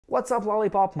What's up,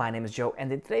 Lollipop? My name is Joe,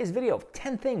 and in today's video of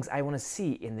 10 things I want to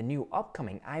see in the new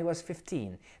upcoming iOS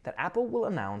 15 that Apple will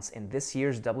announce in this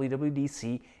year's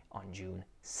WWDC on June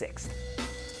 6th.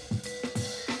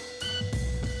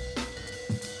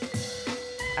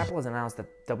 Apple has announced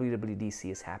that WWDC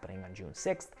is happening on June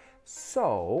 6th,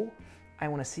 so I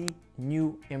want to see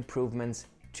new improvements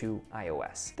to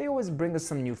iOS. They always bring us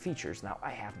some new features. Now,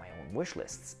 I have my own wish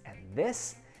lists, and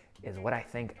this is what I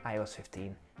think iOS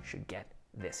 15 should get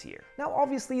this year. Now,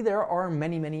 obviously, there are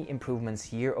many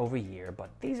improvements year over year, but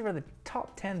these are the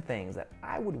top 10 things that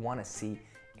I would want to see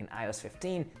in iOS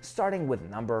 15, starting with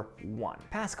number 1,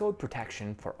 passcode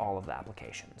protection for all of the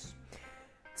applications.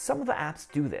 Some of the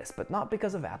apps do this, but not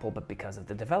because of Apple, but because of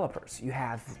the developers. You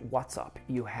have WhatsApp,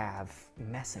 you have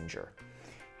Messenger.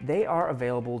 They are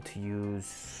available to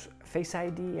use Face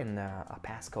ID and a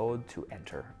passcode to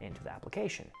enter into the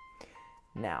application.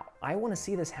 Now, I want to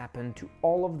see this happen to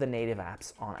all of the native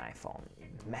apps on iPhone.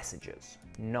 Messages,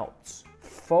 notes,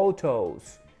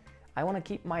 photos. I want to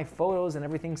keep my photos and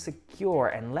everything secure,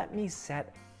 and let me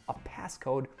set a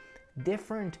passcode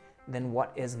different than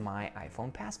what is my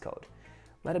iPhone passcode.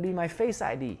 Let it be my Face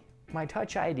ID, my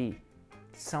Touch ID,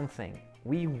 something.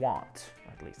 We want,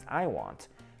 or at least I want,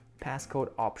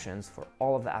 passcode options for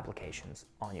all of the applications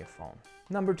on your phone.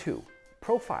 Number 2.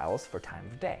 Profiles for time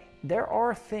of day. There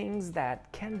are things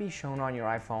that can be shown on your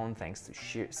iPhone thanks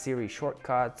to Siri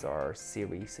shortcuts or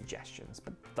Siri suggestions,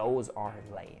 but those are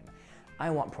lame. I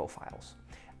want profiles.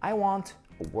 I want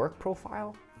a work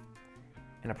profile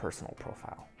and a personal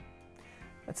profile.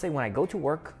 Let's say when I go to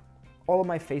work, all of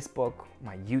my Facebook,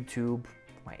 my YouTube,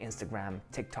 my Instagram,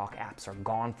 TikTok apps are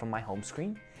gone from my home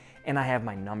screen, and I have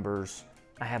my numbers,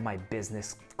 I have my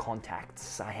business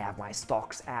contacts, I have my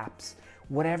stocks apps,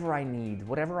 whatever I need,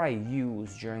 whatever I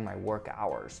use during my work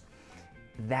hours,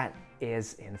 that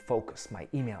is in focus. My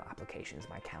email applications,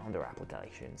 my calendar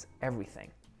applications, everything.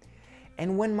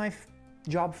 And when my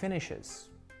job finishes,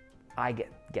 I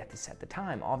get to set the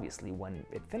time, obviously, when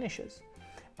it finishes.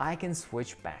 I can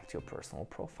switch back to a personal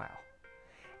profile.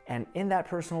 And in that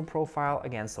personal profile,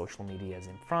 again, social media is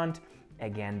in front,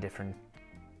 again, different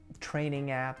training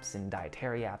apps and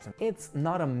dietary apps. It's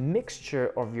not a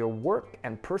mixture of your work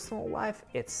and personal life,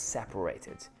 it's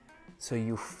separated. So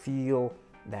you feel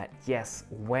that, yes,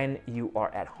 when you are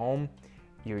at home,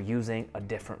 you're using a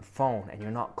different phone and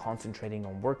you're not concentrating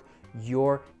on work,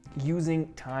 you're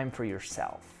using time for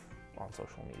yourself on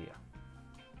social media.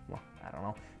 Well, I don't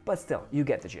know, but still, you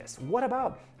get the gist. What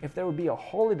about if there would be a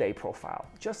holiday profile?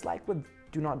 Just like with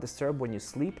Do Not Disturb when you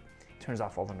sleep, turns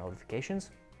off all the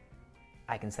notifications.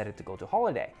 I can set it to go to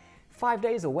holiday. 5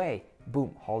 days away,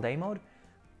 boom, holiday mode.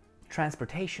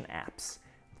 Transportation apps,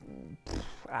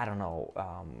 I don't know,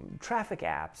 traffic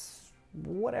apps,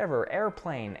 whatever,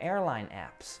 airline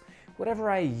apps, whatever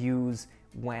I use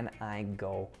when I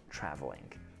go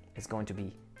traveling is going to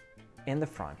be in the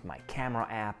front. My camera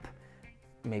app,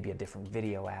 maybe a different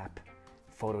video app,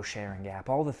 photo sharing app,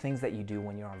 all the things that you do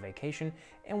when you're on vacation.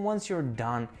 And once you're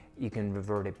done, you can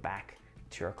revert it back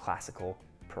to your classical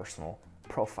personal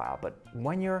profile. But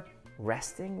when you're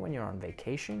resting, when you're on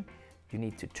vacation, you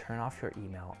need to turn off your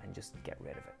email and just get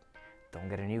rid of it. Don't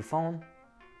get a new phone,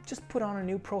 just put on a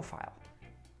new profile.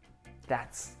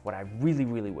 That's what I really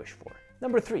wish for.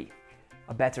 Number 3,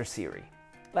 a better Siri.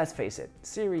 Let's face it,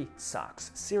 Siri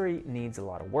sucks. Siri needs a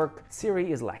lot of work.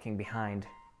 Siri is lacking behind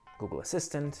Google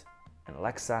Assistant and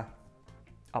Alexa.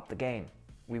 Up the game.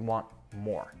 We want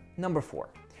more. Number 4.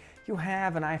 You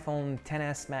have an iPhone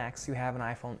XS Max, you have an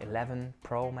iPhone 11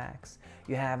 Pro Max,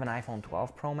 you have an iPhone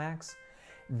 12 Pro Max.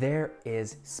 There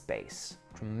is space,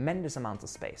 tremendous amounts of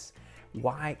space.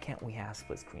 Why can't we have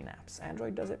split screen apps?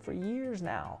 Android does it for years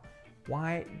now.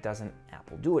 Why doesn't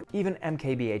Apple do it? Even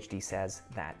MKBHD says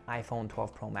that iPhone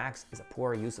 12 Pro Max is a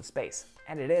poor use of space,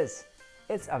 and it is.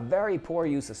 It's a very poor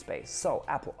use of space. So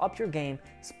Apple, up your game,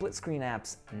 split screen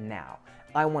apps now.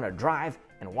 I want to drive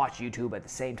and watch YouTube at the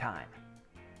same time.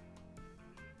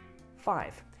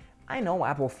 5. I know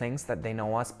Apple thinks that they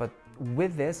know us, but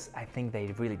with this, I think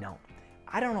they really don't.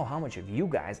 I don't know how much of you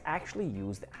guys actually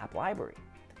use the app library.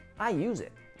 I use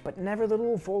it, but never the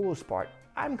little photos part.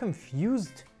 I'm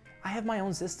confused. I have my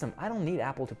own system. I don't need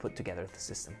Apple to put together the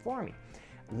system for me.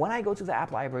 When I go to the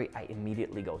app library, I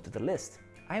immediately go to the list.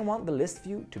 I want the list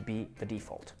view to be the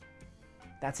default.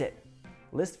 That's it.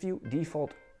 List view,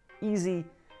 default, easy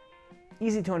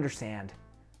to understand.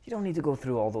 You don't need to go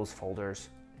through all those folders.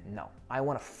 No, I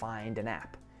want to find an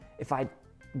app. If I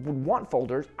would want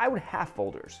folders, I would have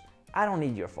folders. I don't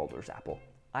need your folders, Apple.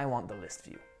 I want the list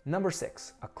view. Number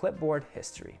 6, a clipboard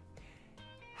history.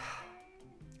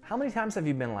 How many times have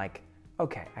you been like,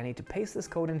 okay, I need to paste this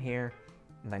code in here,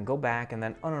 and then go back, and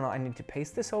then, oh no, I need to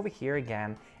paste this over here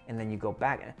again, and then you go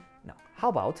back. No, how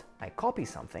about I copy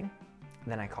something,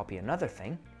 then I copy another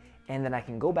thing, and then I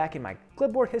can go back in my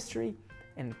clipboard history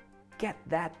and get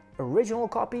that original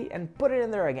copy and put it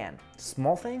in there again.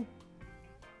 Small thing,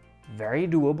 very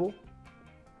doable,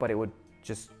 but it would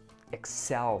just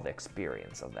excel the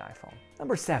experience of the iPhone.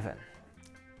 Number 7,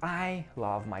 I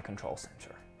love my control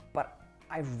center, but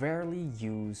I rarely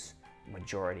use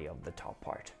majority of the top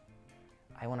part.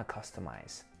 I want to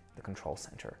customize the control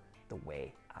center the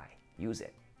way I use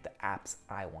it, the apps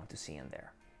I want to see in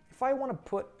there. If I want to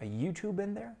put a YouTube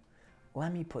in there,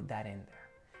 let me put that in there.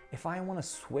 If I want to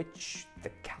switch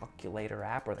the calculator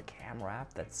app or the camera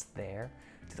app that's there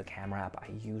to the camera app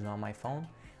I use on my phone,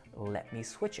 let me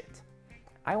switch it.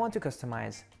 I want to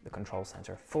customize the control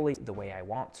center fully the way I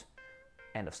want.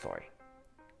 End of story.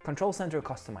 Control center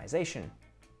customization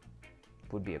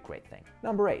would be a great thing.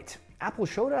 Number 8, Apple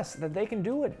showed us that they can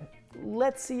do it.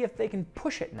 Let's see if they can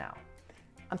push it now.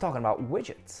 I'm talking about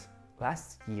widgets.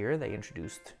 Last year they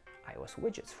introduced iOS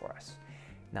widgets for us.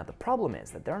 Now the problem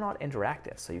is that they're not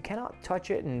interactive, so you cannot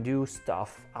touch it and do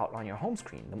stuff out on your home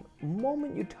screen. The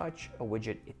moment you touch a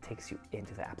widget, it takes you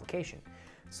into the application.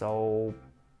 So,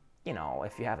 you know,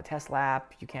 if you have a Tesla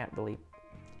app, you can't really,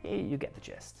 you get the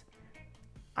gist.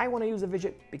 I want to use a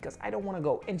widget because I don't want to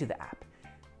go into the app.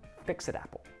 Fix it,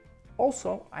 Apple.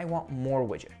 Also, I want more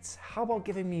widgets. How about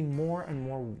giving me more and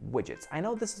more widgets? I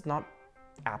know this is not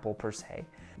Apple per se.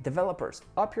 Developers,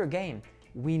 up your game.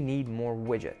 We need more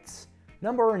widgets.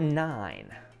 Number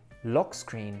 9, lock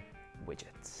screen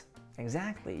widgets.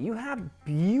 Exactly. You have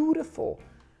beautiful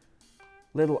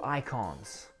little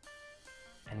icons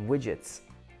and widgets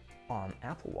on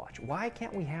Apple Watch. Why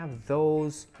can't we have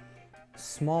those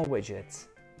small widgets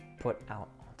put out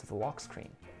onto the lock screen?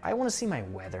 I want to see my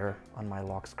weather on my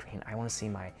lock screen. I want to see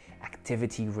my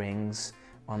activity rings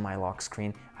on my lock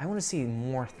screen. I want to see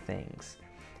more things.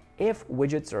 If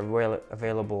widgets are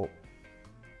available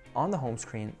on the home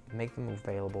screen, make them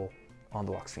available on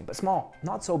the lock screen. But small,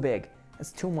 not so big.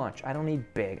 It's too much. I don't need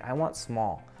big. I want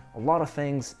small. A lot of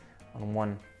things on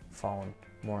one phone,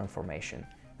 more information.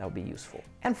 That would be useful.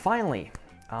 And finally,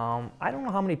 I don't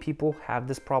know how many people have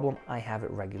this problem. I have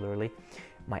it regularly.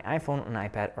 My iPhone and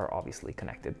iPad are obviously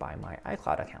connected by my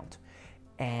iCloud account.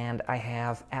 And I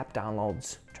have app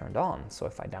downloads turned on. So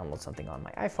if I download something on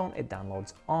my iPhone, it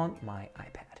downloads on my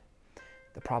iPad.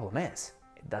 The problem is,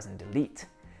 it doesn't delete.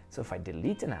 So if I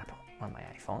delete an app on my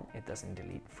iPhone, it doesn't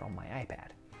delete from my iPad.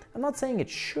 I'm not saying it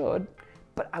should,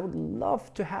 but I would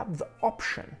love to have the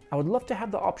option. I would love to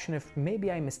have the option if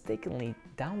maybe I mistakenly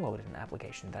downloaded an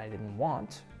application that I didn't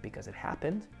want because it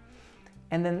happened,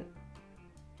 and then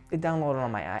it downloaded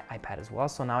on my iPad as well.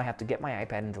 So now I have to get my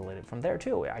iPad and delete it from there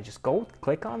too. I just go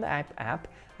click on the app,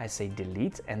 I say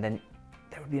delete, and then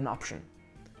there would be an option.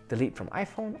 Delete from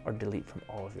iPhone or delete from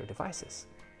all of your devices.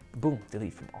 Boom,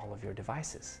 delete from all of your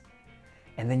devices.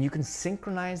 And then you can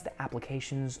synchronize the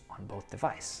applications on both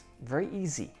devices. Very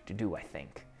easy to do, I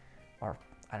think. Or,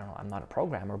 I don't know, I'm not a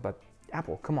programmer, but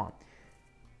Apple, come on.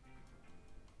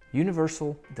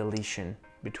 Universal deletion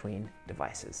between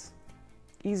devices.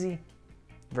 Easy,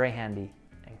 very handy,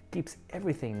 and keeps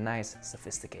everything nice,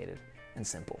 sophisticated, and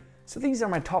simple. So these are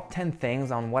my top 10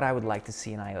 things on what I would like to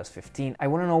see in iOS 15. I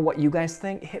want to know what you guys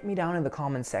think. Hit me down in the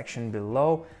comment section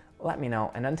below. Let me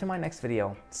know. And until my next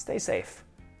video, stay safe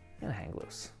and hang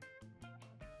loose.